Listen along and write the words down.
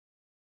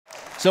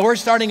So we're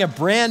starting a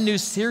brand new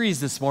series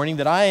this morning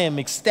that I am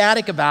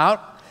ecstatic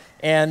about,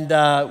 and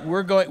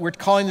we're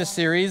calling this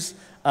series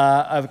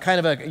of kind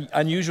of an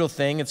unusual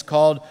thing. It's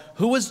called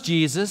 "Who Was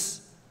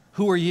Jesus?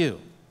 Who Are You?"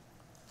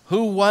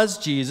 Who was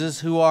Jesus?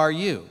 Who are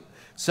you?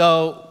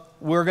 So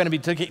we're going to be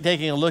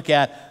taking a look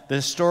at the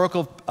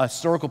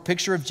historical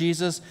picture of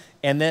Jesus,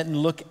 and then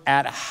look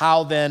at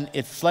how then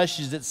it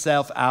fleshes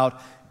itself out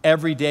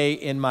every day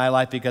in my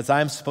life, because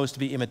I'm supposed to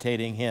be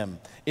imitating him.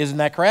 Isn't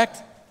that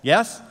correct?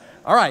 Yes?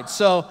 All right,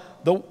 so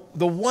the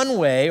one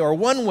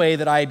way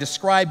that I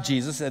describe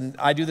Jesus, and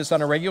I do this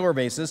on a regular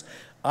basis,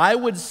 I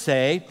would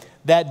say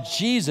that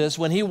Jesus,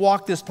 when he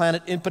walked this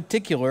planet in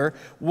particular,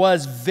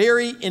 was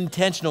very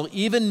intentional,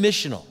 even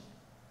missional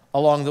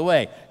along the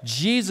way.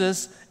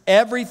 Jesus,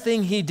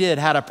 everything he did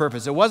had a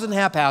purpose. It wasn't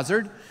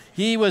haphazard.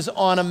 He was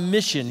on a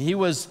mission. He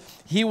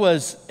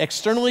was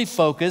externally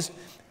focused,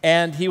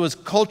 and he was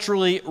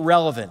culturally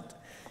relevant.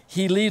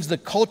 He leaves the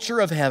culture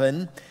of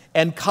heaven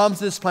and comes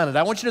to this planet.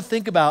 I want you to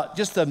think about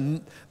just the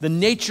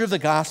nature of the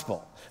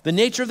gospel. The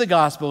nature of the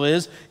gospel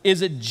is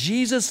that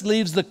Jesus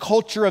leaves the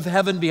culture of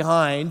heaven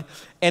behind,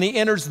 and he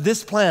enters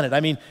this planet. I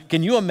mean,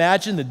 can you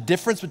imagine the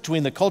difference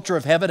between the culture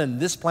of heaven and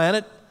this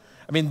planet?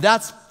 I mean,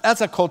 that's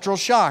a cultural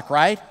shock,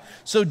 right?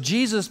 So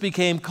Jesus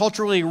became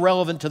culturally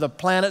relevant to the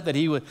planet that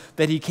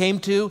he came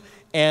to,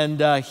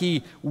 and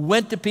he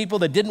went to people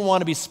that didn't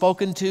want to be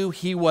spoken to.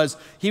 He was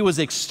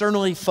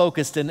externally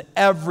focused in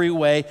every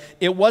way.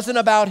 It wasn't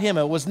about him.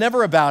 It was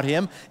never about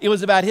him. It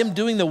was about him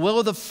doing the will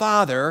of the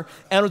Father,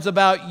 and it was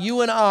about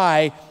you and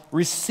I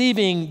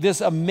receiving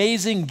this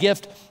amazing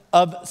gift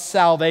of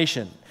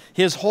salvation.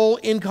 His whole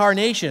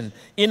incarnation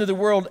into the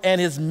world and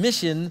his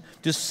mission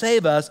to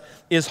save us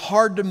is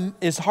hard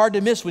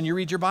to miss when you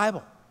read your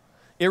Bible.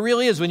 It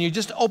really is. When you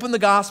just open the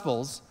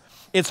Gospels,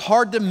 it's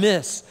hard to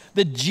miss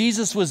that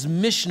Jesus was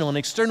missional and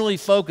externally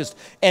focused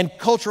and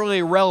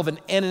culturally relevant,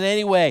 and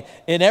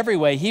in every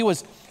way, he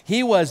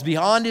was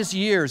beyond his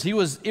years.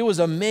 It was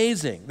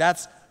amazing.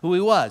 That's who he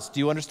was.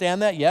 Do you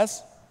understand that?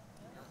 Yes?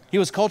 He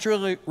was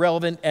culturally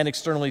relevant and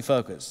externally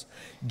focused.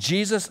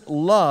 Jesus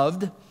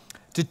loved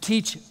to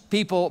teach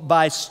people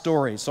by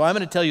story. So I'm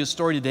going to tell you a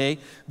story today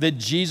that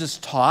Jesus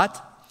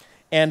taught.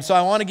 And so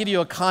I want to give you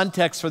a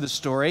context for the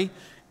story.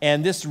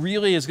 And this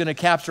really is going to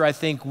capture, I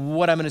think,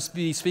 what I'm going to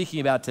be speaking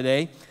about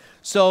today.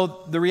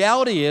 So the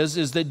reality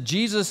is that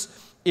Jesus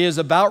is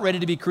about ready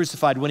to be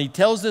crucified. When he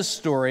tells this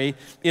story,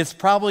 it's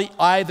probably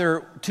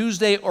either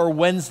Tuesday or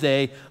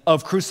Wednesday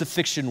of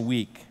crucifixion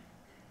week.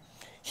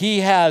 He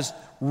has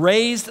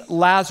raised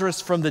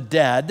Lazarus from the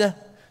dead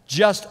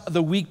just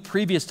the week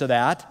previous to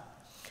that.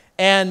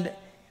 And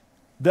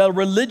the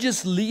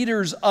religious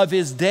leaders of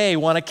his day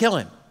want to kill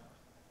him.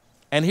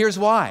 And here's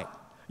why.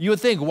 You would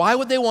think, why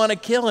would they want to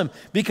kill him?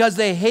 Because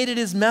they hated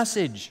his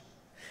message.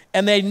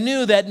 And they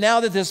knew that now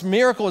that this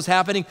miracle was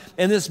happening,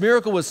 and this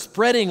miracle was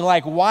spreading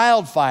like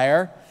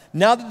wildfire,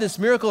 now that this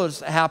miracle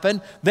has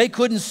happened, they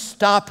couldn't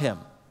stop him.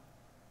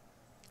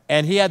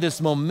 And he had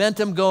this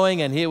momentum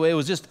going, and it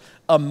was just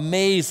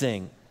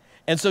amazing.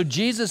 And so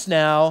Jesus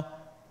now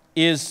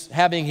is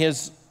having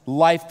his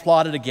life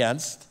plotted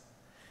against,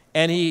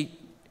 and he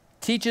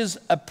teaches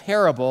a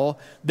parable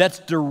that's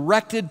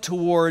directed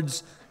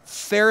towards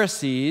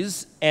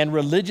Pharisees and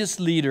religious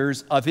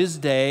leaders of his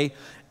day.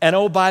 And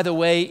oh, by the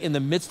way, in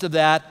the midst of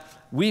that,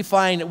 we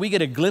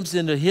get a glimpse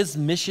into his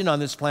mission on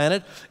this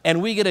planet,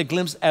 and we get a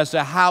glimpse as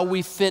to how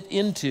we fit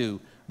into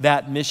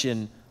that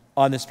mission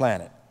on this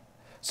planet.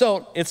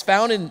 So it's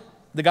found in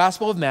the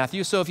Gospel of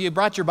Matthew. So if you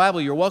brought your Bible,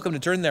 you're welcome to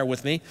turn there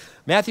with me.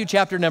 Matthew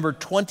chapter number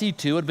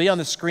 22. It'll be on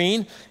the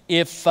screen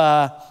if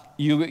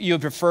you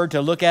prefer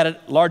to look at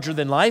it larger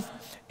than life.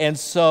 And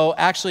so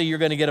actually you're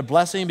going to get a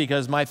blessing,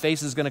 because my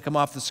face is going to come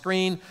off the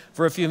screen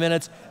for a few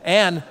minutes.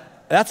 And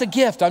that's a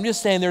gift. I'm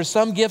just saying there's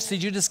some gifts that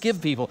you just give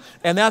people.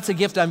 And that's a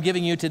gift I'm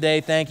giving you today.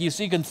 Thank you.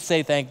 So you can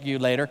say thank you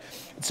later.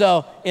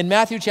 So in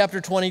Matthew chapter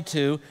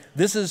 22,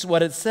 this is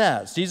what it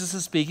says. Jesus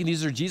is speaking.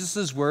 These are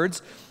Jesus'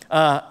 words.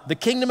 The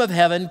kingdom of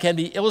heaven can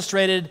be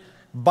illustrated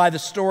by the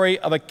story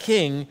of a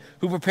king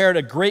who prepared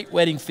a great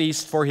wedding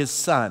feast for his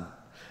son.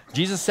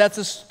 Jesus sets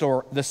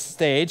the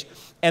stage.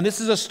 And this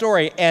is a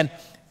story. And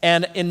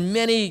in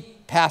many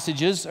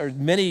passages or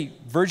many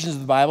versions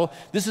of the Bible,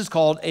 this is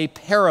called a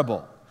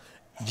parable.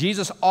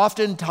 Jesus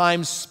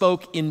oftentimes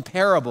spoke in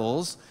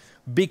parables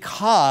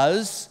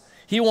because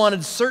he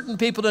wanted certain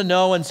people to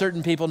know and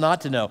certain people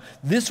not to know.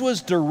 This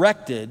was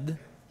directed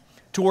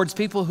towards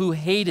people who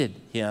hated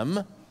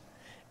him,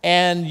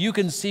 and you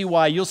can see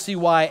why. You'll see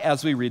why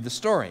as we read the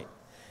story.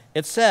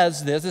 It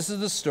says this is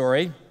the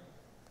story.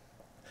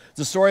 It's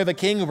the story of a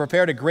king who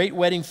prepared a great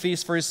wedding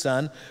feast for his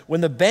son.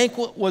 When the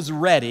banquet was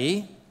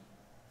ready,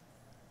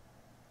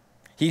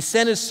 he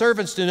sent his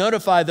servants to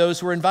notify those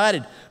who were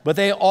invited, but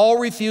they all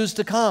refused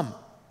to come.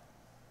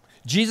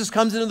 Jesus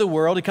comes into the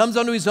world. He comes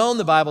unto his own,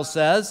 the Bible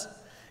says,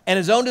 and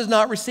his own does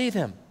not receive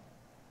him.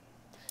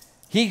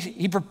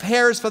 He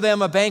prepares for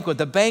them a banquet.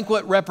 The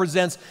banquet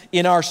represents,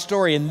 in our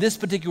story, in this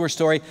particular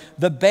story,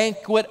 the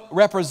banquet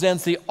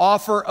represents the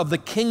offer of the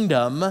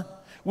kingdom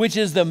which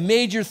is the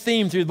major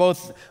theme through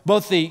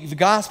both the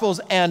Gospels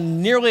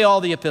and nearly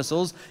all the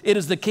epistles. It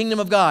is the kingdom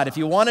of God. If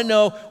you want to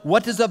know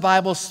what does the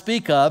Bible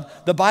speak of,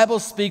 the Bible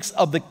speaks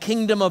of the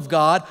kingdom of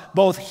God,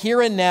 both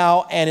here and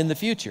now and in the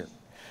future.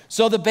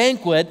 So the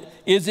banquet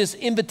is this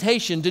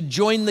invitation to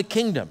join the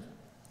kingdom.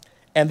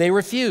 And they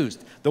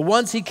refused. The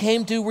ones he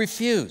came to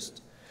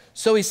refused.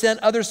 So he sent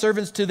other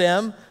servants to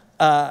them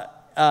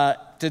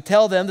to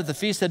tell them that the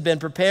feast had been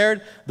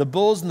prepared, the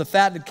bulls and the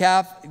fattened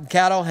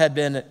cattle had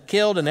been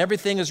killed, and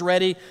everything is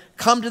ready.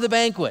 Come to the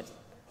banquet.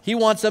 He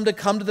wants them to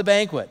come to the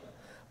banquet.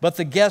 But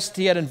the guests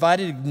he had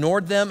invited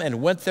ignored them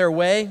and went their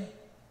way.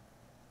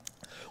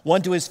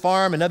 One to his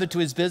farm, another to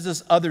his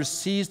business. Others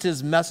seized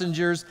his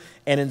messengers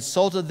and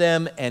insulted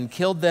them and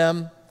killed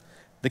them.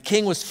 The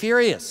king was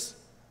furious,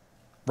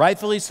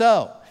 rightfully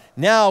so.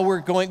 Now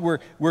we're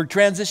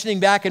transitioning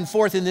back and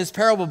forth in this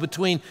parable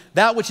between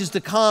that which is to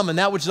come and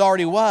that which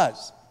already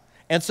was.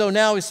 And so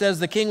now he says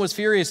the king was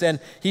furious, and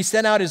he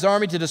sent out his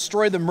army to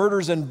destroy the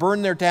murderers and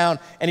burn their town.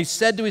 And he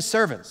said to his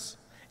servants,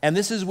 and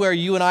this is where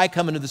you and I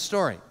come into the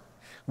story.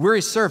 We're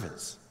his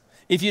servants.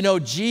 If you know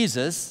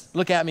Jesus,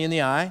 look at me in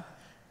the eye.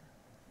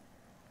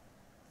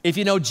 If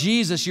you know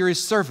Jesus, you're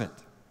his servant.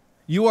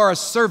 You are a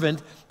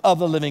servant of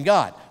the living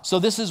God. So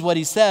this is what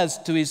he says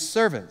to his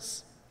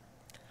servants.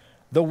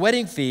 The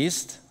wedding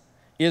feast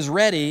is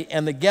ready,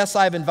 and the guests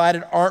I've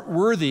invited aren't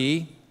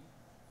worthy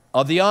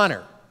of the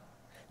honor.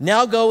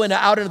 Now go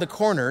out into the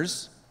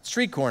corners,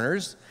 street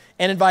corners,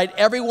 and invite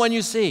everyone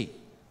you see.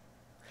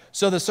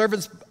 So the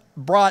servants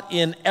brought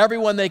in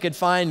everyone they could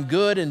find,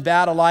 good and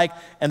bad alike,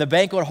 and the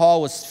banquet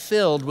hall was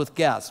filled with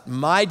guests.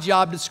 My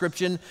job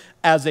description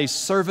as a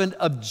servant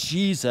of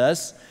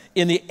Jesus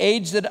in the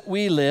age that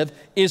we live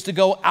is to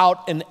go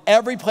out in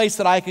every place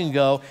that I can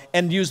go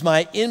and use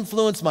my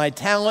influence, my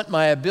talent,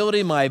 my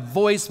ability, my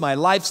voice, my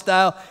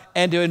lifestyle,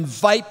 and to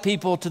invite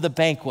people to the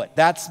banquet.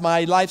 That's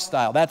my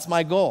lifestyle. That's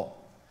my goal.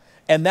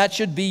 And that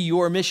should be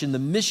your mission. The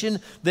mission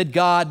that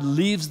God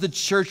leaves the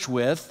church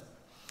with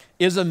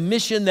is a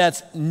mission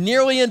that's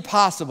nearly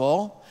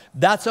impossible.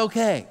 That's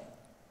okay,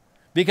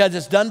 because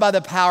it's done by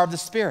the power of the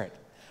Spirit.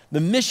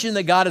 The mission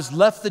that God has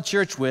left the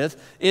church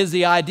with is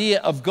the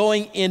idea of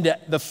going into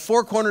the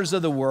four corners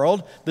of the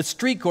world, the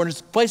street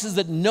corners, places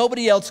that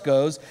nobody else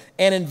goes,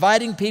 and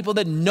inviting people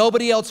that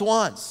nobody else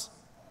wants.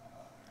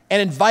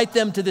 And invite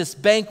them to this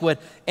banquet,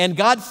 and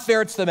God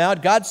ferrets them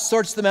out. God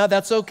sorts them out.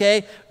 That's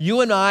okay.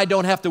 You and I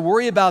don't have to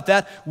worry about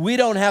that. We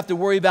don't have to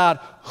worry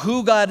about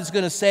who God is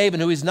going to save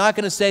and who he's not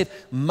going to save.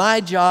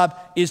 My job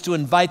is to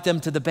invite them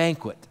to the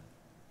banquet.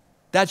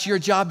 That's your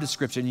job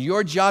description.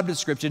 Your job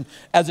description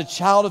as a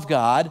child of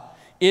God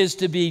is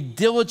to be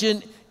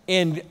diligent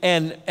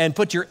and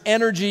put your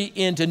energy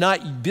into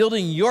not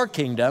building your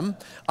kingdom.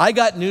 I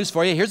got news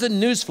for you. Here's a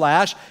news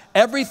flash.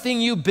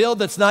 Everything you build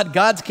that's not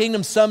God's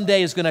kingdom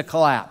someday is going to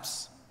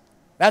collapse.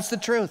 That's the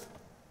truth.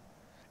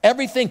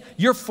 Everything,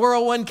 your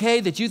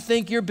 401k that you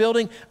think you're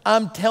building,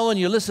 I'm telling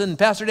you, listen,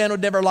 Pastor Dan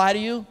would never lie to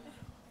you.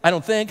 I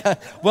don't think.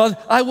 Well,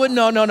 I wouldn't.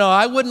 No.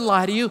 I wouldn't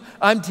lie to you.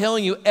 I'm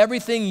telling you,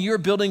 everything you're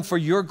building for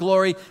your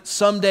glory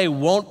someday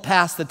won't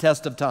pass the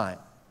test of time.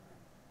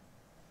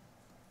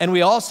 And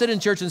we all sit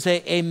in church and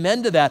say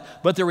amen to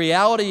that. But the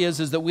reality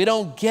is that we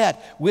don't get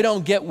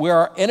where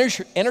our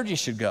energy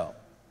should go.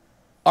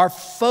 Our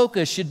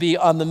focus should be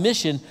on the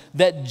mission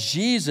that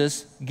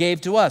Jesus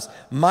gave to us.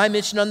 My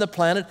mission on the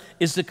planet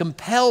is to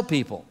compel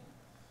people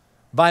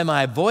by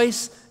my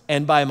voice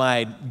and by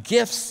my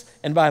gifts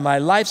and by my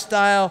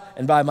lifestyle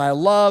and by my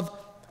love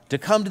to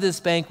come to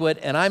this banquet,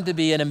 and I'm to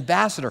be an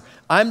ambassador.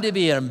 I'm to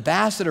be an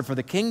ambassador for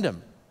the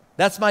kingdom.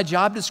 That's my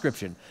job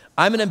description.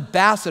 I'm an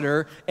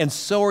ambassador, and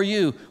so are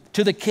you,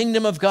 to the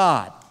kingdom of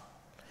God.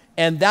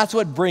 And that's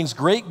what brings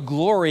great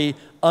glory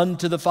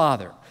unto the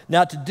Father.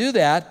 Now, to do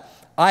that,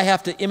 I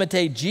have to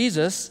imitate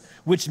Jesus,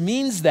 which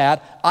means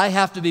that I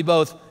have to be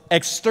both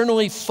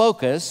externally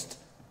focused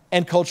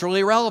and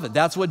culturally relevant.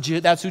 That's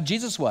who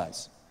Jesus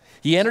was.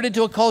 He entered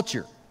into a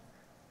culture.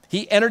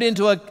 He entered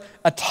into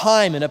a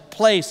time and a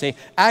place. He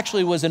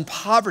actually was in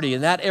poverty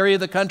in that area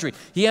of the country.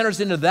 He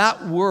enters into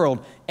that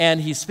world,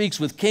 and he speaks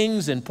with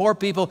kings and poor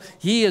people.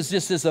 He is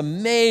just this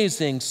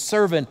amazing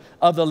servant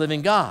of the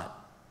living God.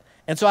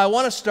 And so I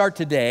want to start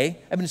today.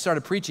 I haven't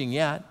started preaching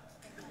yet.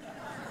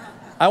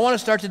 I want to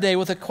start today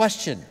with a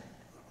question.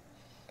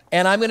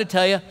 And I'm going to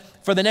tell you,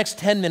 for the next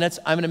 10 minutes,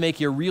 I'm going to make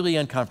you really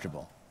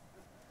uncomfortable.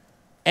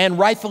 And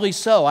rightfully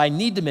so. I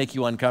need to make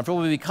you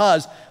uncomfortable,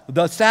 because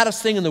the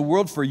saddest thing in the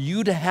world for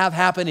you to have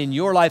happen in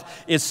your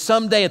life is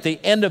someday at the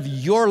end of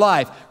your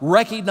life,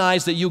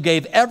 recognize that you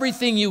gave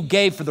everything you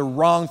gave for the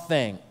wrong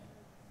thing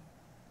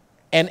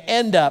and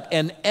end up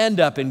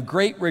in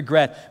great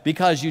regret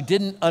because you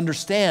didn't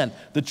understand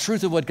the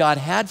truth of what God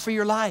had for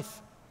your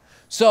life.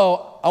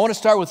 So I want to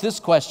start with this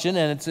question,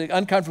 and it's an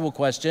uncomfortable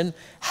question.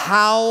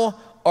 How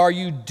are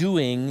you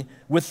doing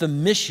with the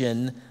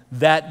mission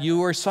that you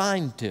were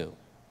assigned to?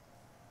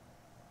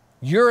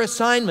 Your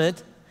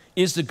assignment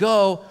is to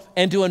go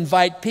and to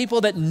invite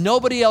people that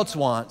nobody else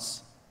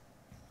wants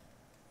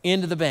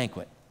into the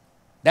banquet.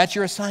 That's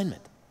your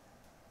assignment.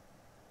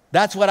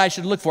 That's what I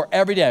should look for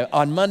every day.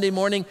 On Monday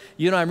morning,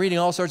 I'm reading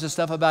all sorts of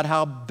stuff about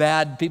how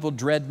bad people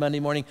dread Monday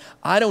morning.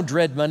 I don't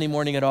dread Monday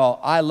morning at all.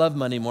 I love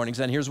Monday mornings,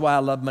 and here's why I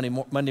love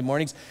Monday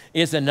mornings.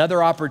 It's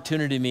another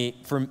opportunity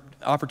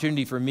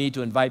for me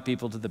to invite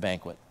people to the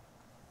banquet.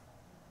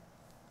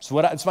 So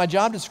it's my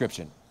job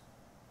description.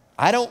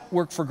 I don't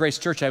work for Grace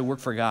Church, I work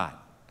for God.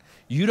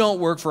 You don't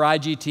work for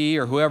IGT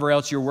or whoever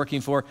else you're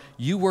working for.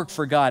 You work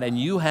for God, and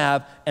you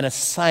have an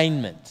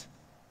assignment.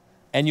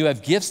 And you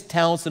have gifts,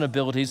 talents, and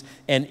abilities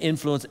and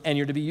influence, and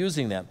you're to be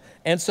using them.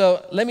 And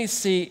so let me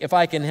see if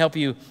I can help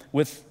you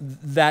with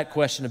that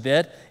question a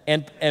bit.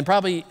 And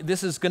probably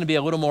this is going to be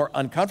a little more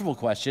uncomfortable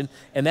question,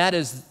 and that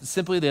is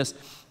simply this.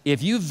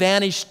 If you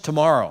vanish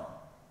tomorrow,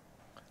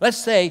 let's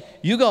say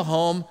you go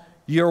home,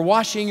 you're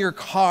washing your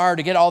car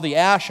to get all the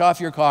ash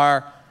off your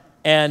car,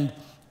 and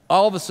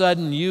all of a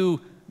sudden you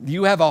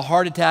have a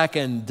heart attack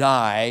and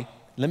die.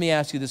 Let me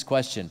ask you this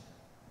question.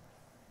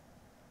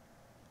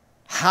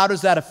 How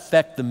does that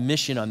affect the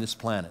mission on this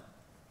planet?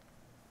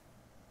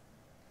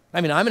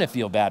 I mean, I'm going to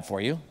feel bad for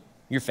you,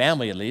 your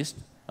family at least.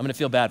 I'm going to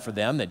feel bad for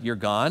them that you're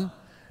gone.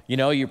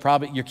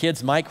 Your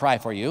kids might cry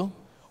for you,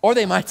 or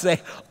they might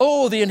say,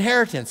 "Oh, the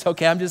inheritance."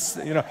 Okay, I'm just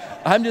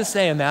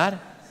saying that.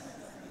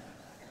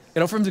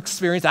 From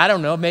experience, I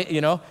don't know.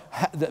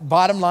 The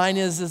bottom line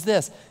is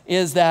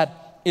that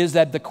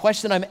the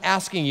question I'm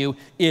asking you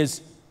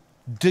is,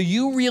 do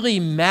you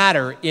really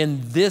matter in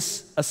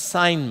this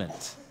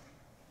assignment?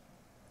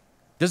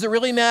 Does it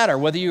really matter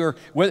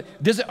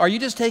are you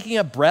just taking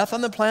a breath on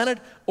the planet,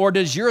 or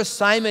does your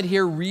assignment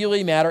here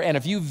really matter? And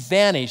if you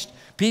vanished,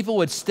 people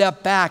would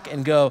step back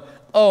and go,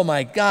 "Oh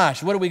my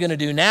gosh, what are we going to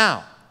do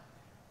now?"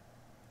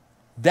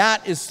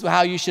 That is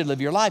how you should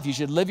live your life. You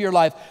should live your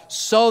life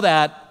so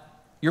that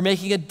you're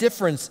making a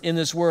difference in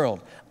this world.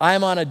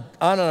 I'm on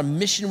a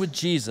mission with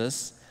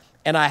Jesus,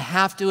 and I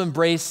have to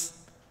embrace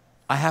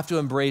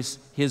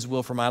His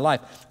will for my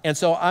life. And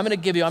so I'm going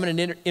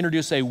to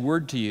introduce a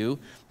word to you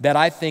that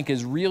I think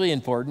is really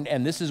important,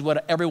 and this is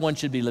what everyone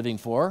should be living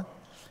for.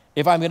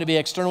 If I'm going to be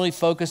externally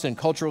focused and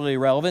culturally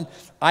relevant,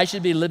 I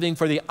should be living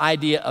for the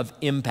idea of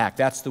impact.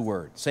 That's the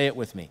word. Say it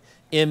with me.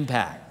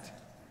 Impact.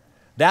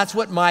 That's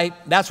what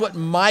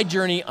my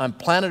journey on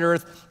planet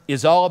Earth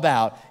is all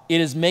about.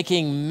 It is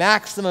making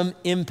maximum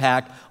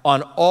impact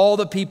on all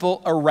the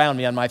people around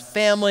me, on my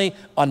family,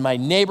 on my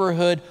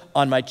neighborhood,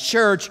 on my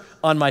church,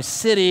 on my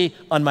city,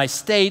 on my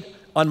state,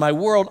 on my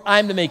world.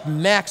 I'm to make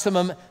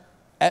maximum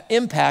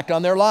impact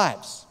on their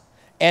lives.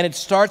 And it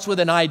starts with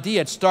an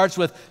idea. It starts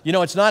with,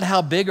 it's not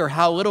how big or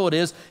how little it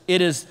is.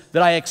 It is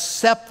that I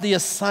accept the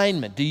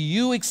assignment. Do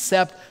you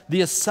accept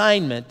the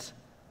assignment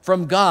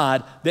from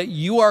God that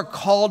you are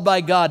called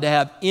by God to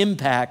have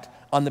impact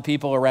on the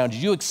people around you?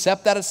 Do you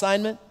accept that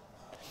assignment?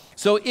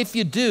 So if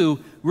you do,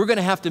 we're going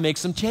to have to make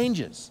some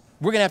changes.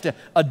 We're going to have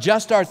to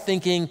adjust our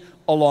thinking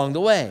along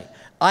the way.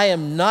 I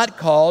am not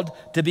called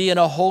to be in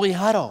a holy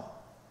huddle.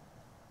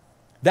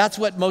 That's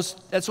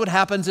what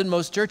happens in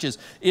most churches,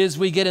 is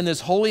we get in this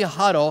holy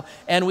huddle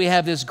and we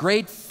have this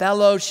great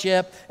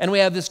fellowship and we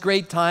have this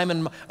great time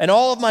and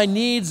all of my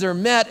needs are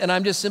met, and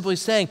I'm just simply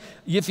saying,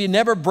 if you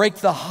never break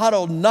the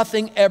huddle,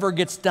 nothing ever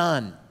gets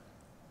done.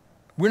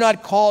 We're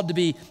not called to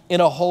be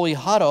in a holy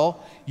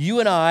huddle. You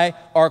and I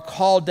are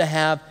called to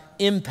have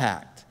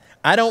impact.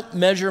 I don't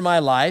measure my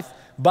life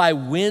by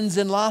wins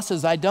and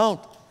losses. I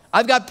don't.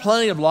 I've got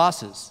plenty of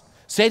losses.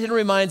 Satan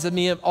reminds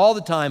me all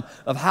the time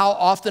of how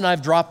often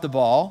I've dropped the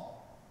ball,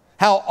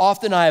 how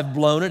often I have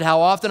blown it,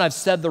 how often I've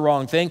said the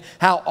wrong thing,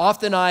 how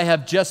often I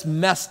have just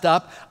messed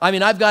up. I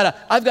mean, I've got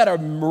a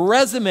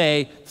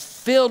resume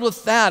filled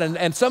with that,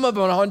 and some of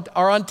them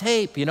are on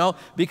tape,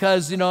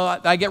 because,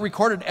 I get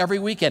recorded every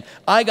weekend.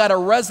 I got a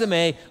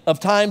resume of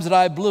times that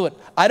I blew it.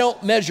 I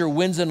don't measure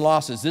wins and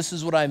losses. This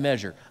is what I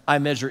measure. I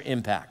measure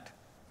impact.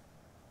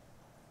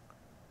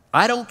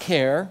 I don't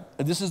care.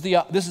 This is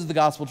the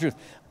gospel truth.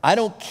 I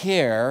don't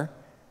care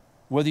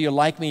whether you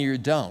like me or you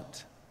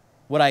don't.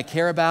 What I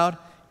care about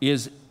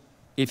is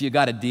if you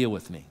got to deal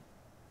with me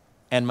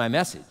and my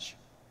message.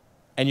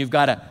 And you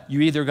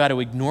either got to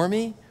ignore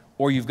me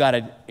or you've got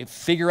to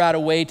figure out a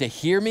way to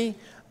hear me.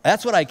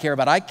 That's what I care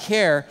about. I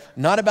care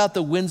not about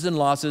the wins and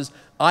losses.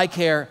 I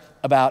care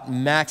about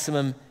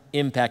maximum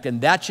impact.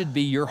 And that should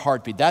be your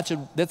heartbeat. That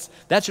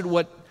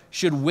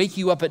should wake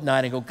you up at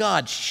night and go,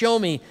 God, show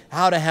me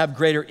how to have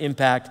greater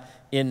impact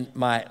in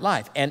my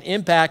life. And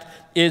impact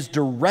is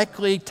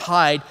directly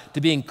tied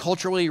to being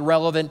culturally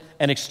relevant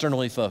and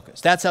externally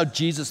focused. That's how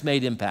Jesus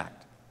made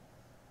impact.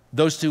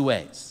 Those two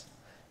ways.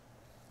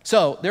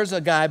 So there's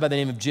a guy by the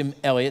name of Jim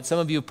Elliot. Some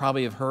of you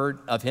probably have heard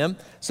of him.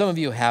 Some of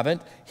you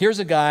haven't. Here's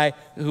a guy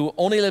who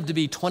only lived to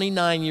be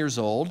 29 years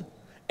old,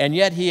 and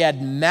yet he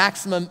had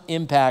maximum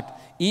impact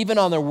even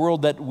on the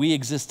world that we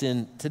exist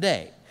in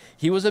today.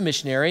 He was a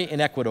missionary in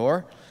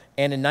Ecuador,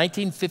 and in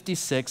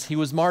 1956, he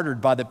was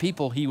martyred by the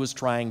people he was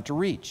trying to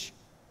reach.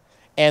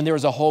 And there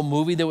was a whole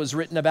movie that was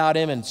written about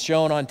him and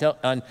shown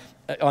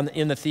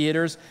in the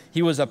theaters.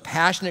 He was a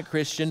passionate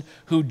Christian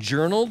who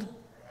journaled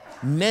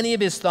many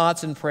of his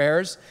thoughts and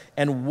prayers,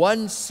 and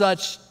one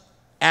such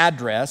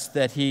address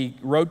that he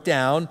wrote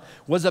down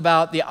was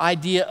about the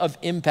idea of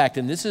impact.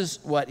 And this is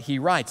what he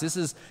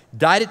writes.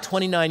 Died at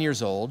 29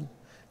 years old,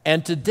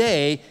 and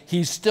today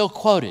he's still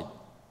quoted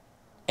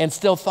and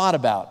still thought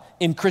about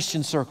in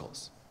Christian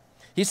circles.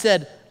 He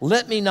said,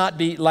 "Let me not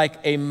be like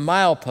a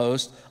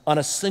milepost on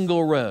a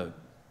single road."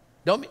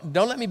 Don't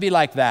let me be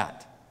like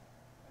that.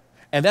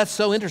 And that's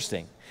so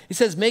interesting. He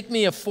says, "Make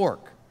me a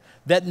fork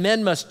that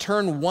men must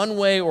turn one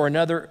way or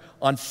another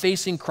on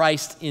facing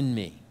Christ in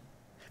me."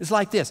 It's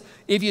like this.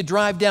 If you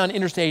drive down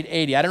Interstate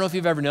 80, I don't know if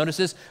you've ever noticed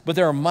this, but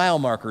there are mile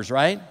markers,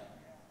 right?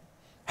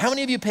 How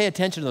many of you pay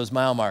attention to those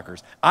mile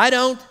markers? I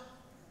don't.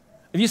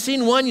 If you've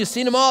seen one, you've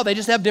seen them all. They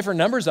just have different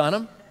numbers on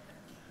them.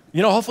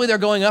 You know, hopefully they're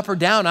going up or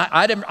down.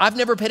 I've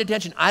never paid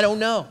attention. I don't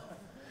know.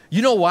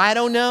 You know why I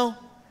don't know?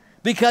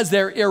 Because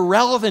they're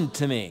irrelevant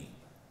to me.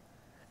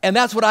 And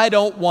that's what I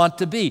don't want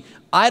to be.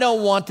 I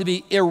don't want to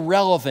be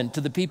irrelevant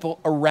to the people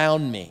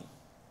around me.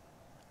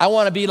 I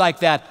want to be like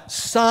that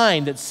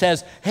sign that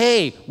says,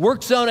 "Hey,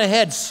 work zone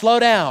ahead, slow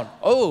down.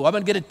 Oh, I'm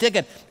going to get a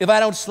ticket if I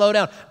don't slow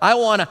down." I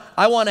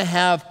want to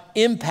have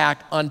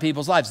impact on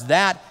people's lives.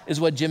 That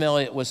is what Jim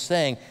Elliot was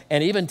saying.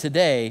 And even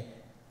today,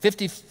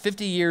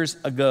 50 years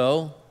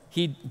ago,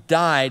 he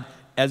died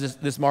as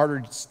this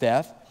martyred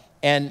death,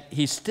 and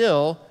he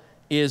still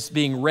is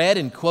being read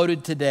and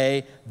quoted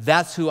today.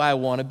 That's who I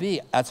want to be.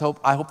 I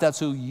hope that's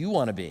who you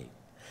want to be.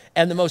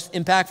 And the most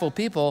impactful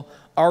people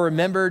are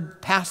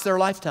remembered past their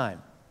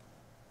lifetime.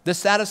 The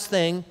saddest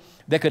thing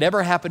that could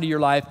ever happen to your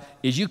life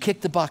is you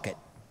kick the bucket,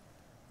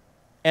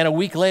 and a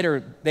week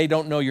later, they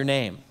don't know your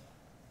name.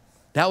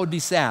 That would be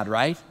sad,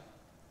 right?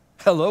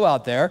 Hello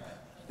out there.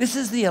 This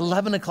is the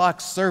 11 o'clock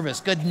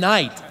service. Good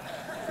night.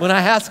 When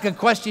I ask a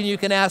question, you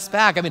can ask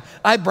back. I mean,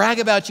 I brag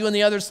about you in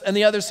the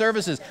other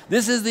services.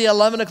 This is the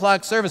 11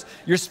 o'clock service.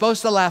 You're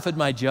supposed to laugh at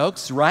my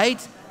jokes,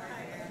 right?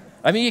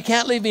 I mean, you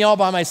can't leave me all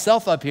by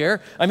myself up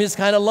here. I mean, it's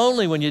kind of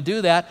lonely when you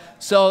do that.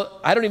 So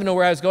I don't even know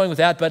where I was going with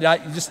that, but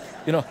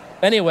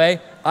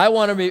anyway,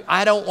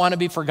 I don't want to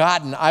be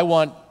forgotten. I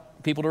want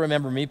people to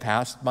remember me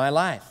past my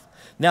life.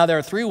 Now, there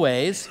are 3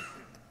 ways.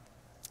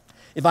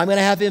 If I'm going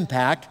to have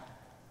impact,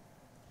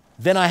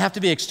 then I have to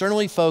be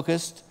externally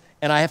focused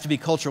and I have to be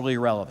culturally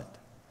relevant.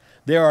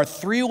 There are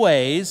 3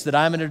 ways that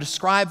I'm going to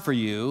describe for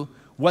you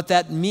what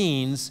that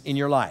means in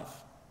your life.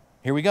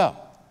 Here we go.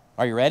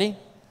 Are you ready?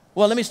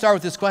 Well, let me start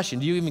with this question.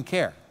 Do you even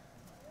care?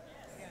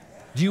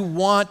 Do you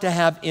want to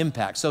have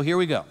impact? So here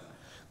we go.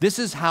 This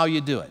is how you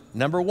do it.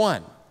 Number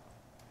 1,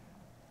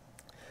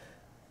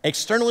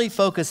 externally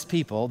focused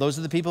people, those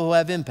are the people who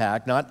have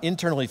impact, not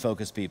internally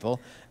focused people.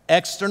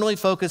 Externally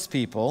focused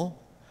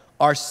people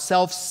are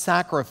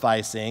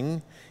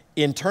self-sacrificing.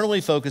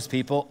 Internally focused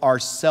people are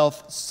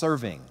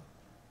self-serving.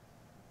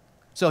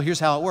 So here's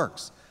how it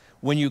works.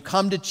 When you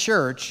come to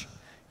church,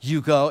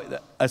 you go,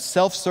 a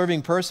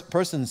self-serving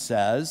person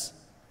says,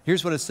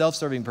 here's what a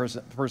self-serving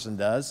person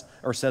does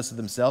or says to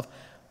themselves: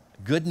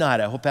 "Good night.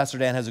 I hope Pastor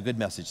Dan has a good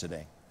message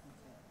today.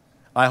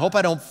 I hope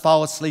I don't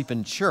fall asleep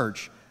in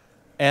church,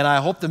 and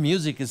I hope the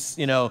music is,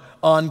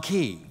 on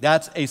key."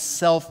 That's a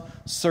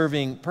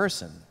self-serving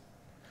person.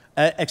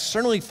 An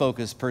externally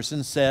focused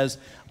person says,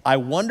 "I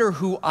wonder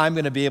who I'm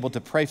going to be able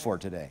to pray for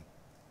today.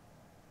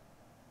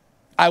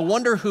 I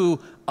wonder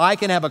who I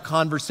can have a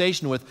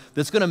conversation with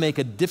that's going to make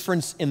a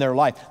difference in their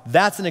life."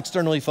 That's an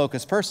externally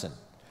focused person.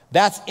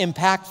 That's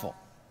impactful.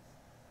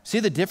 See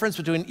the difference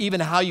between even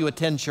how you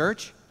attend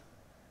church?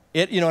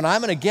 And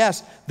I'm going to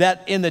guess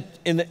that in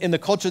the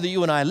culture that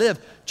you and I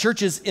live,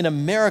 churches in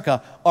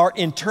America are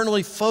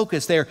internally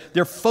focused.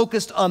 They're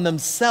focused on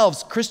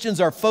themselves. Christians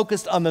are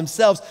focused on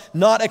themselves,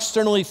 not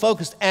externally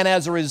focused. And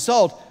as a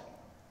result,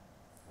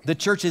 the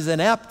church is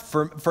inept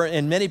for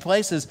in many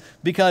places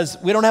because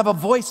we don't have a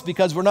voice,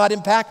 because we're not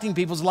impacting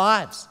people's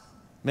lives.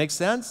 Make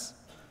sense?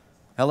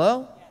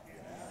 Hello?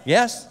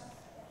 Yes?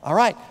 All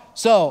right.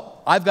 So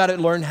I've got to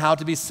learn how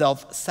to be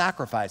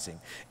self-sacrificing.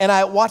 And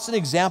I watched an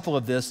example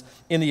of this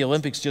in the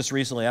Olympics just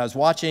recently. I was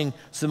watching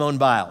Simone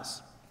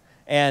Biles,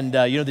 and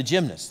the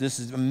gymnast. This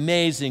is an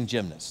amazing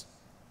gymnast.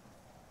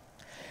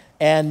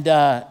 And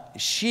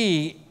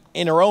she,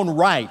 in her own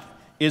right,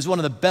 is one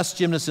of the best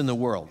gymnasts in the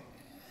world.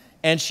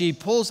 And she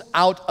pulls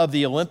out of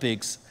the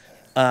Olympics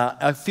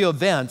a few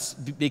events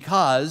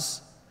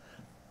because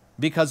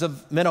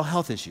of mental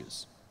health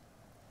issues.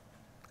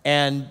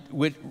 And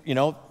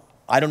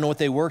I don't know what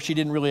they were. She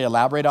didn't really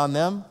elaborate on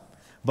them,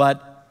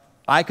 but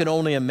I can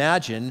only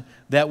imagine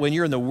that when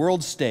you're in the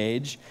world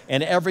stage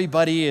and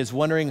everybody is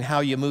wondering how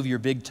you move your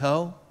big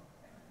toe,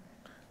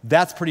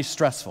 that's pretty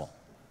stressful.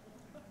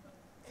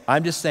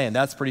 I'm just saying,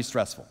 that's pretty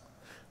stressful.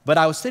 But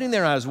I was sitting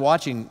there and I was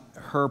watching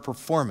her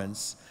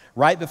performance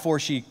right before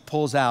she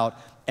pulls out,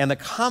 and the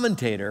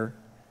commentator,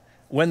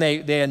 when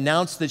they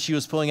announced that she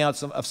was pulling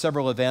out of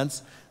several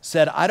events,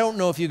 said, "I don't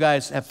know if you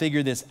guys have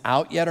figured this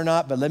out yet or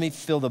not, but let me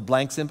fill the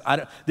blanks in."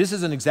 This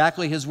isn't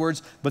exactly his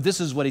words, but this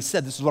is what he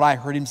said. This is what I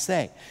heard him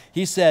say.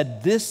 He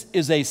said, "This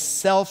is a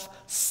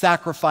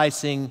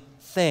self-sacrificing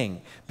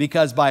thing,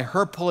 because by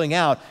her pulling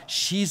out,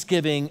 she's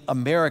giving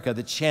America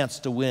the chance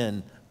to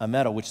win a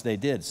medal," which they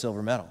did,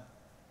 silver medal.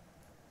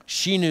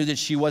 She knew that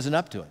she wasn't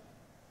up to it.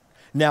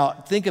 Now,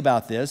 think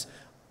about this.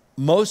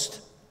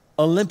 Most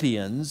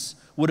Olympians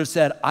would have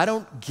said, I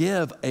don't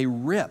give a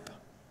rip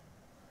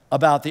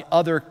about the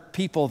other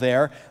people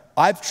there.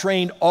 I've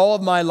trained all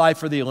of my life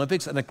for the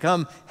Olympics, and to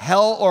come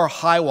hell or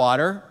high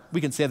water, we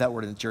can say that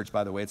word in the church,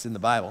 by the way, it's in the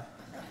Bible.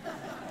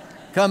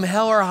 Come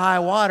hell or high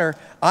water,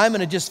 I'm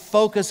going to just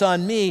focus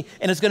on me,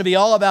 and it's going to be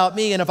all about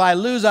me, and if I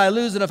lose, I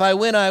lose, and if I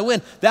win, I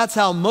win. That's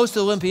how most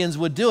Olympians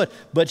would do it.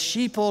 But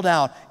she pulled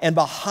out and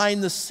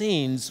behind the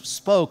scenes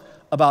spoke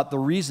about the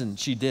reason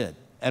she did.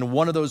 And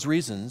one of those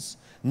reasons,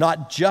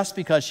 not just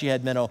because she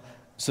had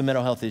some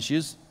mental health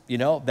issues,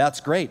 that's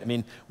great. I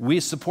mean,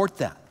 we support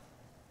that.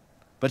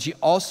 But she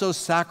also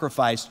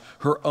sacrificed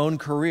her own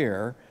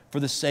career for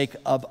the sake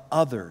of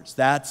others.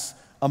 That's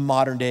a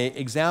modern day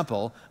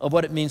example of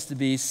what it means to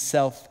be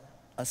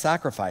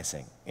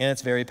self-sacrificing. And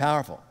it's very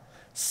powerful.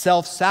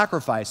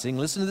 Self-sacrificing,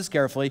 listen to this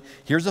carefully.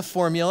 Here's a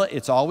formula.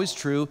 It's always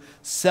true.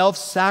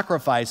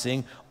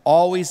 Self-sacrificing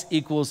always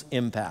equals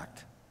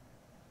impact.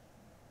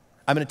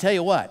 I'm going to tell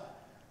you what.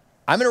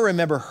 I'm going to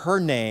remember her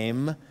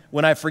name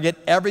when I forget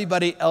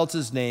everybody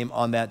else's name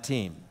on that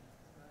team.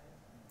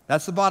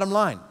 That's the bottom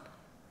line.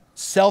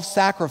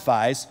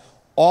 Self-sacrifice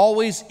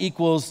always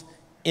equals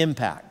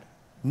impact.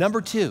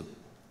 Number 2,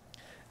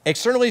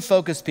 externally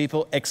focused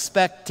people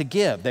expect to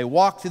give. They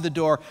walk through the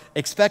door,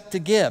 expect to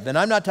give. And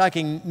I'm not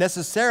talking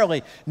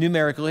necessarily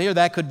numerically here.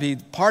 That could be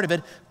part of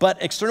it. But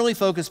externally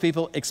focused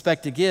people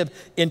expect to give.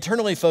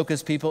 Internally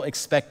focused people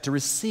expect to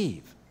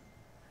receive.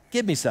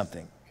 Give me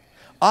something.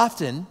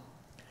 Often,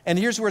 and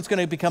here's where it's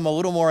going to become a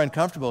little more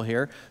uncomfortable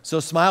here.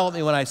 So smile at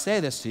me when I say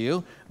this to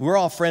you. We're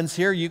all friends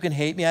here. You can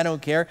hate me. I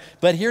don't care.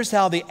 But here's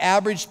how the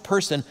average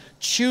person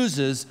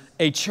chooses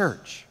a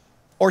church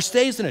or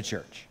stays in a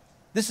church.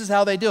 This is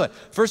how they do it.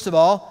 First of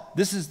all,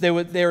 they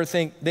would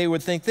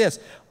think this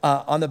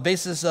on the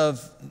basis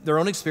of their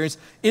own experience.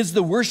 Is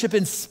the worship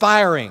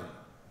inspiring?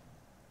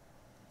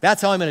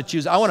 That's how I'm going to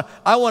choose. I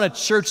want a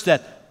church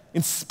that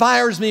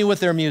inspires me with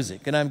their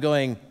music. And I'm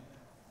going,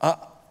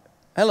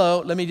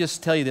 hello, let me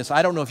just tell you this.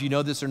 I don't know if you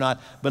know this or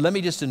not, but let me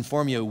just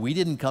inform you, we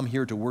didn't come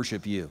here to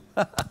worship you.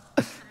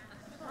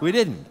 We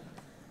didn't.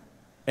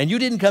 And you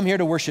didn't come here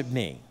to worship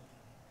me.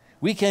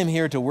 We came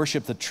here to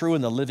worship the true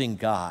and the living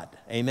God.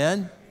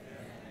 Amen?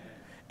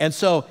 And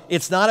so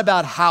it's not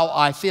about how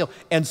I feel.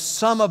 And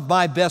some of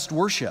my best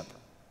worship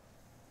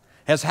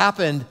has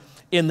happened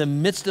in the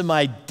midst of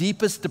my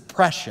deepest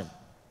depression,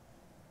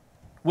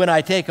 when I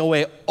take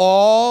away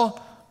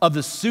all of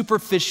the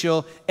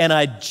superficial and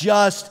I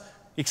just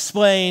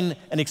explain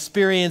and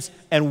experience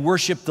and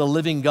worship the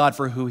living God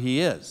for who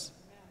he is.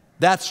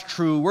 That's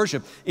true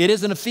worship. It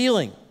isn't a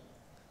feeling.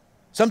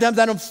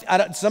 Sometimes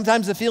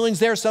sometimes the feeling's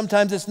there,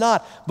 sometimes it's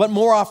not. But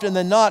more often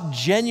than not,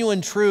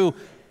 genuine, true,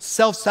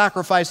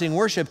 self-sacrificing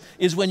worship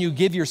is when you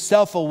give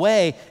yourself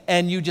away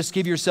and you just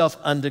give yourself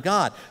unto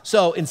God.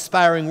 So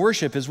inspiring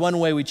worship is one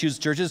way we choose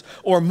churches,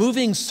 or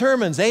moving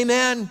sermons.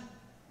 Amen?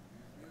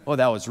 Oh,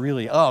 that was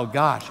really, oh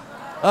gosh.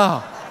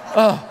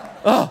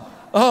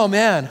 Oh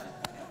man.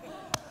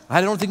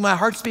 I don't think my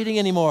heart's beating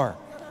anymore.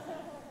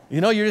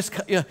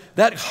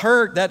 That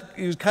hurt,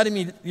 you're cutting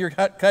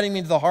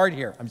me to the heart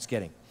here. I'm just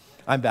kidding.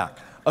 I'm back.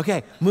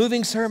 Okay,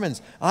 moving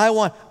sermons. I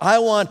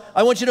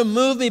want you to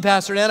move me,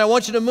 Pastor Dan. I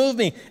want you to move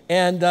me.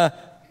 And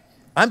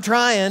I'm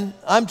trying.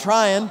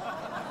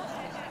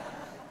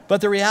 But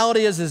the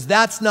reality is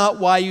that's not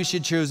why you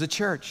should choose a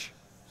church.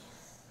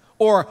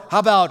 Or how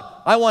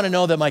about, I want to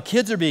know that my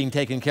kids are being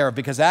taken care of,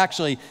 because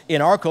actually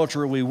in our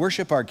culture we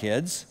worship our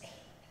kids.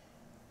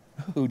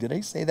 Ooh, did I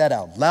say that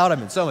out loud?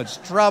 I'm in so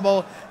much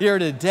trouble here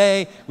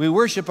today. We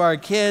worship our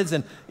kids,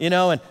 and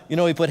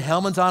we put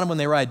helmets on them when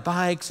they ride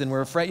bikes, and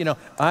we're afraid.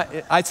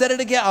 I said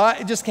it again.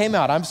 It just came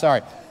out. I'm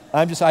sorry.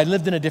 I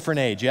lived in a different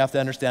age. You have to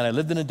understand. I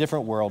lived in a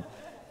different world,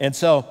 and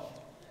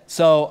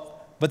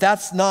but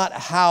that's not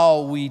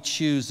how we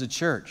choose a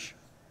church.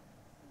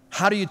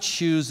 How do you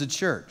choose a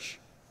church?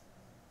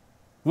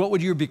 What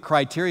would your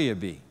criteria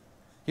be?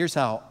 Here's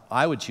how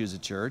I would choose a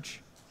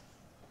church.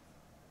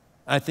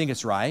 I think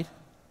it's right.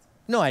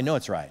 No, I know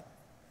it's right.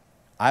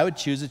 I would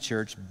choose a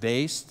church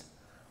based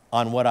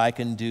on what I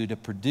can do to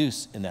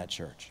produce in that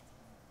church.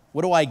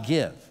 What do I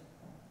give?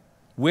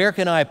 Where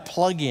can I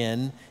plug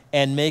in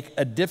and make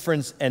a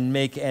difference and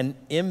make an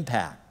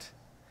impact?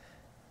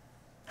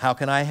 How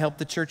can I help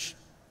the church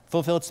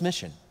fulfill its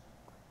mission?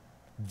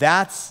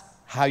 That's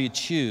how you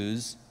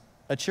choose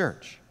a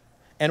church.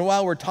 And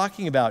while we're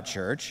talking about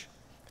church,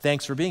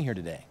 thanks for being here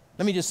today.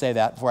 Let me just say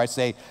that before I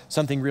say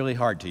something really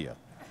hard to you.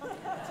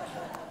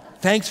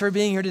 Thanks for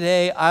being here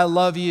today. I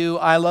love you.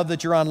 I love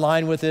that you're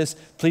online with us.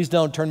 Please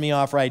don't turn me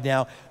off right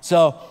now.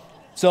 So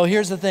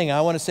here's the thing.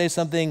 I want to say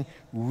something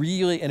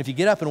really, and if you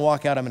get up and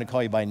walk out, I'm going to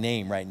call you by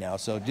name right now.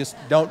 So just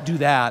don't do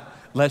that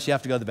unless you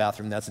have to go to the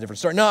bathroom. That's a different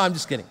story. No, I'm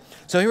just kidding.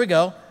 So here we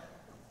go.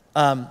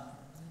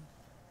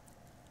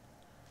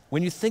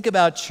 When you think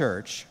about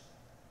church,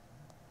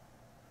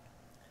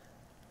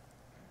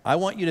 I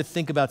want you to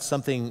think about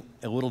something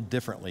a little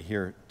differently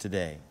here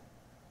today.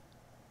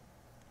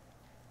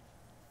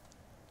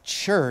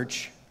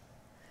 Church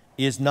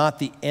is not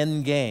the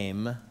end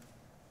game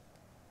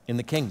in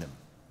the kingdom.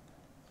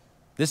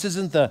 This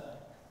isn't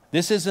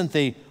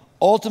the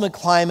ultimate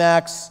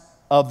climax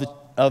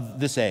of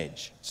this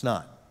age. It's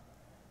not.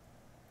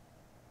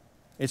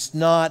 It's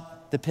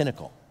not the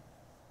pinnacle.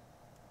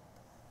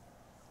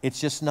 It's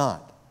just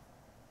not.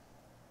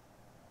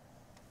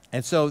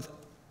 And so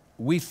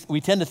we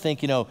tend to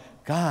think,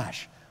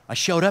 gosh, I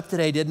showed up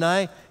today, didn't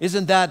I?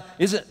 Isn't that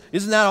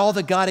all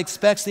that God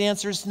expects? The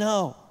answer is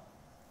no.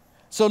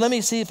 So let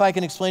me see if I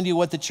can explain to you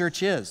what the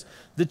church is.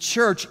 The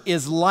church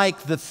is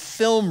like the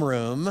film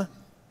room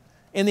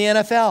in the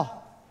NFL.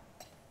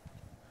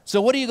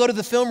 So what do you go to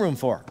the film room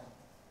for?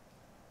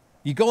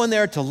 You go in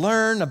there to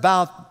learn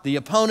about the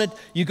opponent.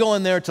 You go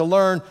in there to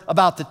learn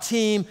about the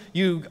team.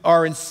 You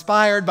are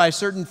inspired by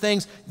certain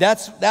things.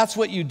 That's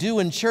what you do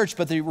in church.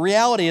 But the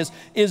reality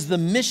is the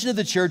mission of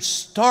the church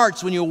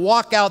starts when you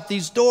walk out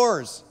these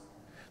doors.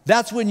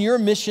 That's when your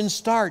mission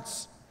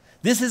starts.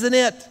 This isn't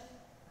it.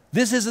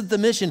 This isn't the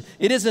mission.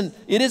 It isn't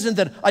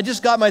that I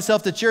just got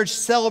myself to church,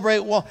 celebrate.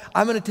 Well,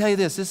 I'm going to tell you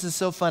this. This is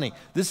so funny.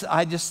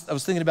 I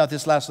was thinking about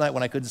this last night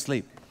when I couldn't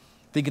sleep.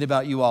 Thinking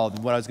about you all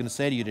and what I was going to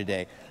say to you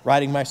today.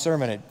 Writing my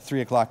sermon at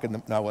 3 o'clock in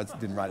the, no, I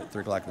didn't write it at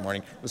 3 o'clock in the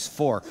morning. It was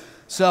 4.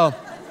 So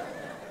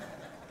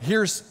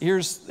here's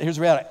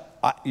reality.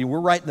 We're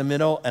right in the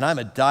middle, and I'm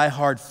a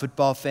diehard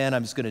football fan.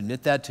 I'm just going to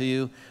admit that to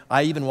you.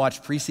 I even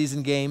watch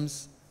preseason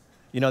games.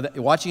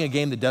 Watching a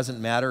game that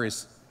doesn't matter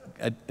is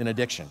an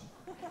addiction.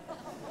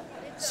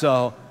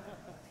 So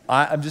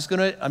I'm just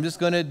going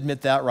to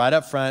admit that right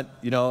up front.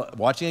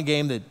 Watching a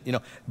game that,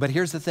 but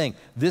here's the thing.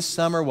 This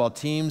summer, while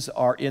teams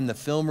are in the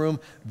film room,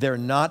 they're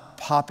not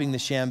popping the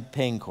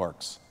champagne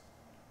corks.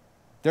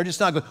 They're just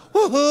not going,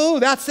 woohoo,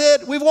 that's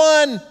it, we've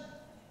won.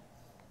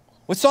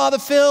 We saw the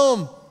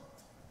film.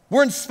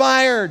 We're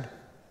inspired.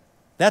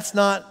 That's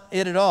not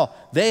it at all.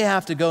 They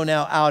have to go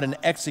now out and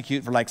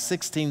execute for like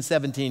 16,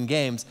 17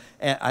 games.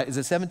 Is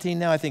it 17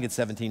 now? I think it's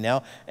 17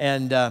 now.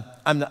 And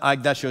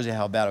that shows you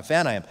how bad a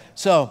fan I am.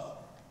 So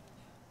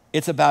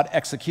it's about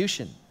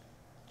execution.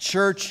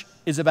 Church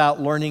is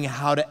about learning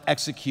how to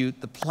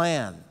execute the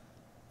plan.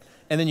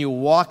 And then you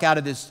walk out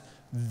of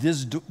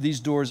these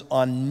doors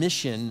on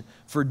mission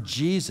for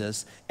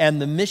Jesus.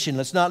 And the mission,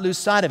 let's not lose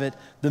sight of it,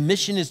 the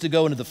mission is to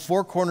go into the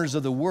four corners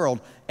of the world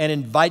and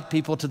invite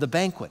people to the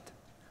banquet.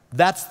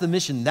 That's the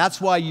mission.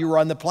 That's why you're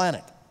on the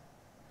planet.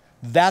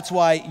 That's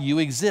why you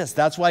exist.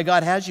 That's why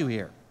God has you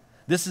here.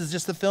 This is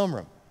just the film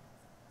room.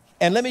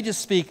 And let me just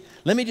speak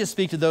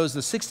to those,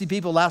 the 60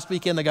 people last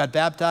weekend that got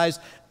baptized.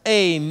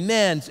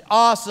 Amen.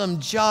 Awesome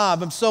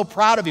job. I'm so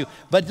proud of you.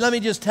 But let me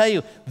just tell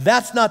you,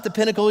 that's not the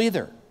pinnacle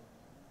either.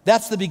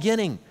 That's the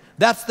beginning.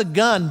 That's the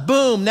gun.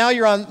 Boom. Now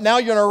you're in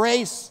a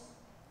race.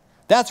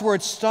 That's where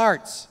it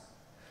starts.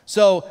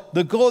 So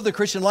the goal of the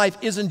Christian life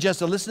isn't just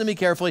to, listen to me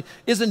carefully,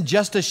 isn't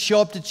just to show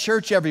up to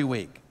church every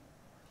week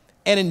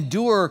and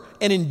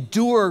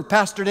endure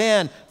Pastor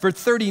Dan for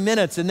 30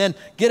 minutes and then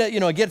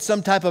get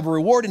some type of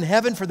reward in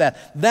heaven for that.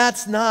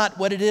 That's not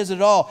what it is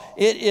at all.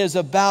 It is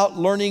about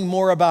learning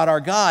more about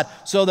our God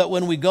so that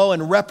when we go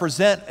and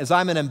represent, as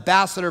I'm an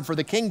ambassador for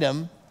the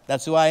kingdom,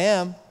 that's who I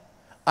am,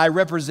 I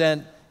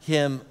represent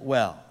him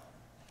well.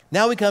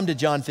 Now we come to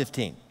John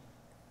 15.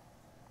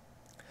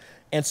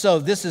 And so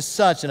this is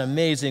such an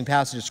amazing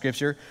passage of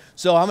Scripture.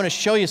 So I'm going to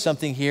show you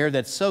something here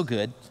that's so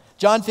good.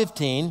 John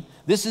 15,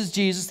 this is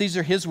Jesus. These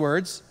are his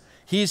words.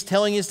 He's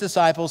telling his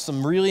disciples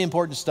some really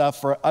important stuff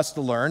for us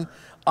to learn.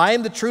 I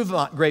am the true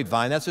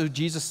grapevine. That's what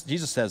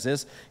Jesus says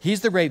this.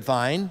 He's the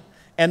grapevine,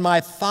 and my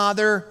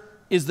Father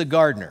is the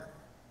gardener.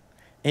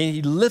 And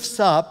he lifts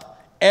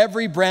up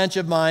every branch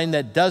of mine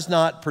that does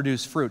not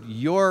produce fruit.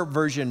 Your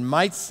version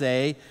might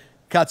say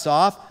cuts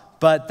off,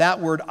 but that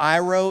word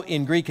airo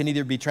in Greek can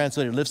either be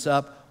translated lifts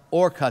up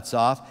or cuts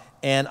off.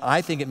 And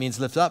I think it means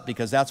lift up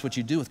because that's what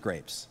you do with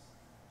grapes.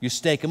 You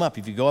stake them up.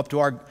 If you go up to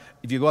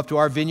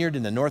our vineyard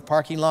in the north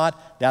parking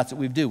lot, that's what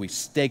we do. We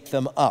stake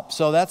them up.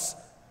 So that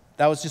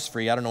was just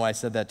free. I don't know why I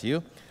said that to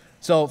you.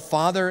 So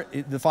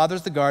the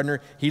Father's the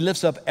gardener. He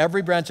lifts up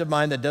every branch of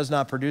mine that does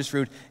not produce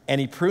fruit,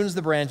 and he prunes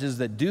the branches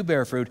that do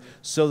bear fruit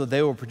so that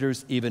they will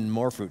produce even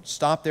more fruit.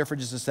 Stop there for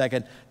just a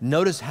second.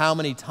 Notice how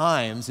many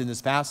times in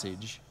this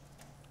passage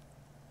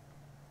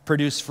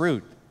produce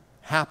fruit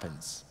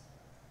happens.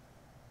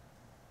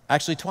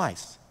 Actually,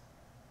 twice.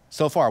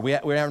 So far, we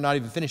have not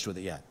even finished with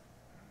it yet.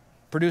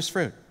 Produce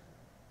fruit.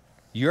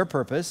 Your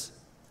purpose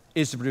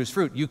is to produce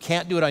fruit. You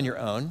can't do it on your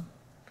own.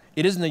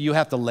 It isn't that you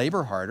have to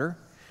labor harder.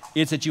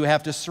 It's that you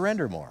have to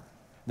surrender more.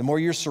 The more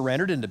you're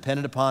surrendered and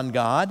dependent upon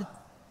God,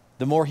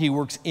 the more he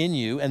works in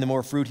you and the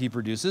more fruit he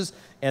produces.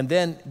 And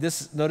then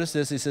notice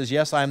this, he says,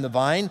 yes, I am the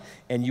vine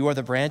and you are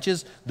the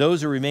branches.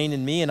 Those who remain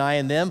in me and I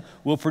in them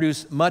will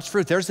produce much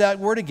fruit. There's that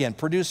word again,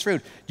 produce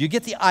fruit. Do you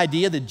get the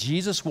idea that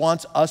Jesus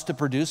wants us to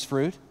produce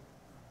fruit?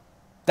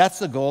 That's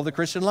the goal of the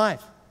Christian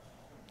life.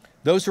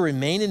 Those who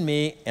remain in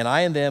me and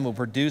I in them will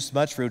produce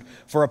much fruit.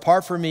 For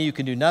apart from me, you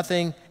can do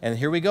nothing. And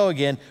here we go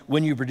again.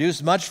 When you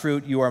produce much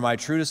fruit, you are my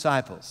true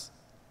disciples.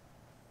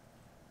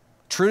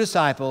 True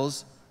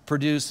disciples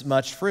produce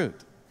much fruit.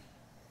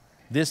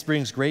 This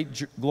brings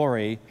great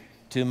glory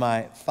to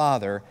my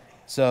Father.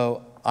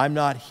 So I'm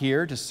not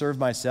here to serve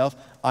myself.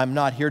 I'm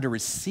not here to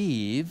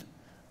receive.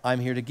 I'm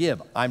here to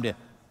give. I'm to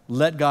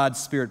let God's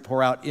Spirit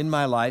pour out in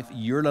my life.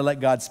 You're to let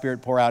God's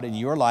Spirit pour out in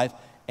your life,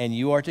 and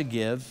you are to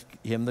give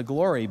Him the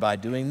glory by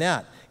doing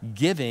that.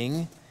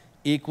 Giving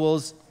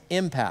equals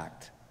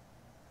impact.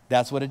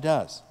 That's what it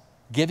does.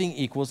 Giving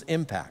equals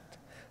impact.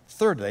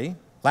 Thirdly,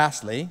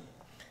 lastly,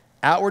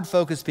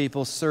 outward-focused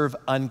people serve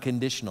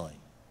unconditionally.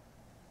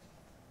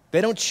 They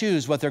don't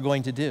choose what they're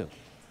going to do.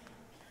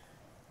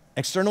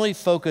 Externally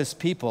focused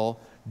people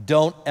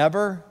don't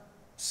ever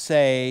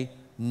say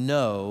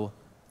no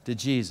to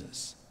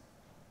Jesus.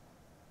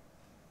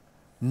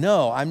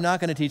 No, I'm not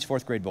going to teach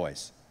fourth grade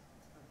boys.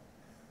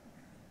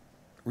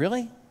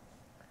 Really?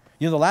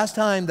 You know, the last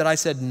time that I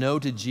said no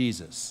to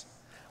Jesus,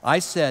 I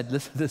said,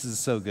 this is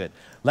so good.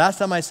 Last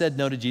time I said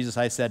no to Jesus,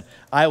 I said,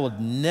 I will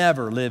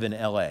never live in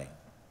LA.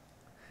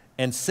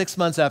 And 6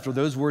 months after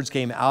those words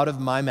came out of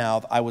my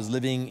mouth, I was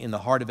living in the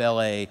heart of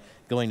LA,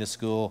 going to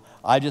school.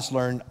 I just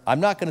learned, I'm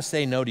not going to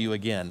say no to you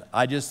again.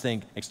 I just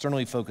think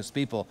externally focused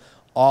people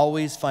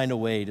always find a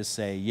way to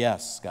say,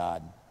 yes,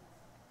 God.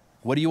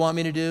 What do you want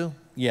me to do?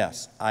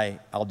 Yes,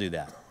 I'll do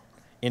that.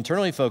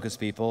 Internally focused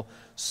people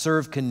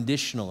serve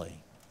conditionally.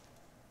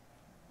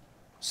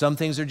 Some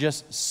things are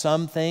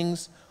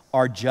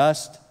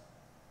just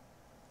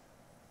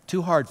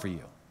too hard for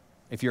you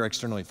if you're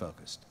externally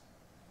focused.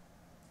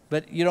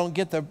 But you don't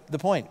get the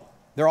point.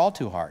 They're all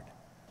too hard.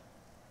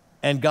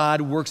 And God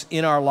works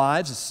in our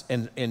lives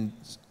and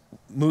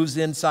moves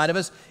inside of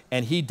us,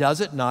 and He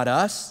does it, not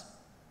us.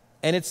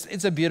 And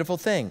it's a beautiful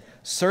thing.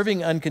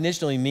 Serving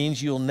unconditionally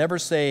means you'll never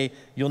say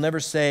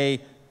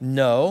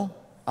no,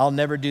 I'll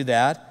never do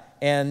that.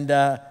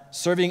 And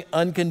serving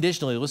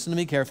unconditionally, listen to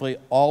me carefully,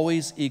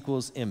 always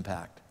equals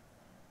impact.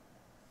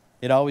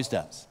 It always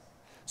does.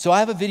 So I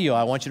have a video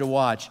I want you to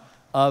watch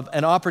of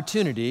an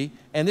opportunity,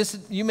 and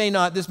this may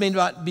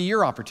not be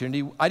your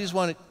opportunity. I just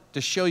wanted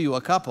to show you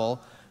a couple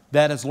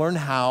that has learned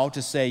how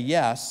to say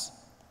yes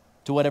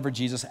to whatever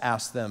Jesus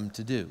asked them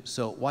to do.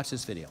 So watch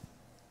this video.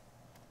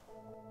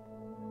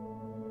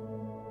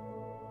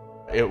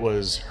 It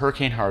was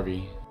Hurricane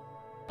Harvey.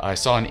 I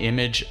saw an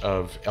image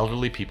of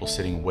elderly people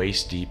sitting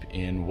waist deep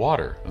in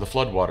water, the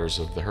floodwaters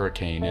of the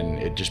hurricane, and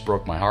it just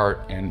broke my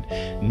heart. And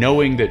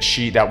knowing that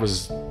that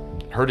was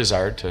her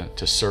desire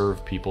to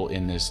serve people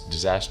in this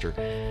disaster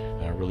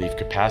relief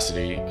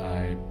capacity,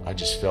 I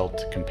just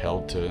felt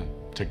compelled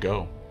to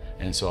go.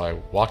 And so I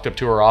walked up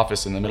to her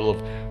office in the middle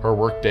of her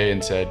workday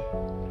and said,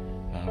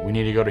 we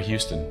need to go to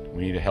Houston.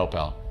 We need to help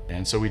out.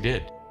 And so we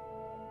did.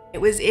 It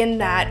was in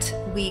that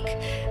week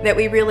that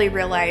we really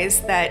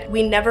realized that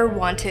we never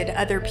wanted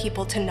other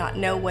people to not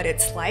know what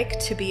it's like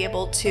to be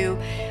able to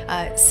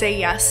say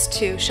yes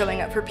to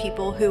showing up for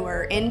people who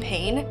are in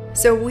pain.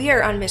 So we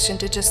are on mission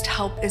to just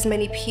help as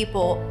many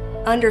people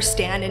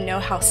understand and know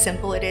how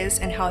simple it is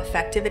and how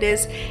effective it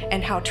is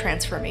and how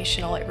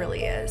transformational it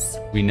really is.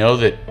 We know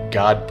that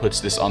God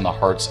puts this on the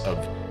hearts of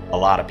a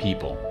lot of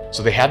people.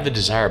 So they have the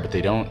desire, but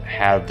they don't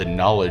have the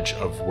knowledge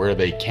of where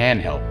they can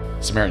help.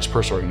 Samaritan's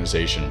Purse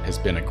organization has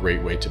been a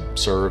great way to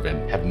serve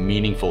and have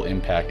meaningful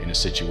impact in a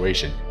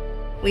situation.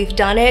 We've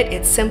done it,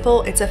 it's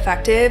simple, it's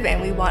effective,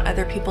 and we want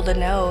other people to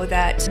know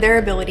that their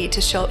ability to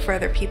show up for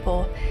other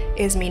people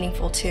is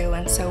meaningful too,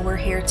 and so we're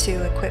here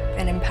to equip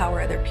and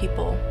empower other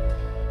people.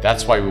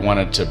 That's why we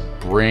wanted to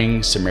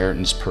bring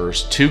Samaritan's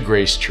Purse to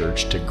Grace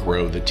Church to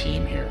grow the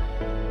team here.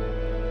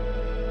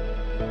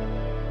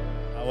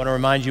 I want to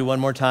remind you one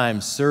more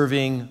time,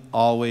 serving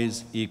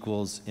always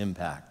equals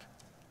impact.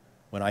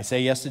 When I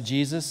say yes to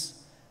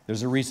Jesus,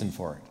 there's a reason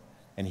for it.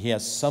 And He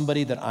has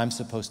somebody that I'm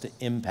supposed to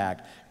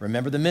impact.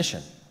 Remember the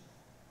mission.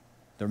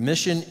 The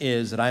mission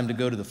is that I'm to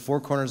go to the four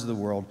corners of the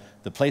world,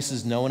 the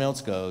places no one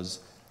else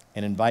goes,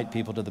 and invite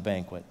people to the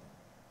banquet.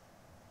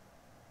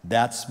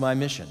 That's my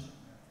mission.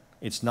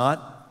 It's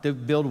not to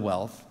build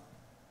wealth.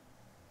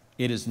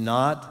 It is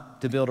not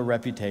to build a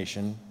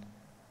reputation.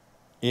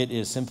 It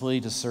is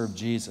simply to serve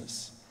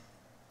Jesus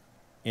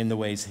in the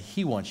ways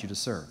He wants you to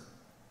serve.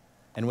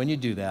 And when you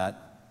do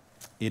that,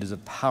 it is a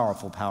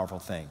powerful, powerful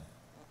thing.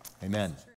 Amen.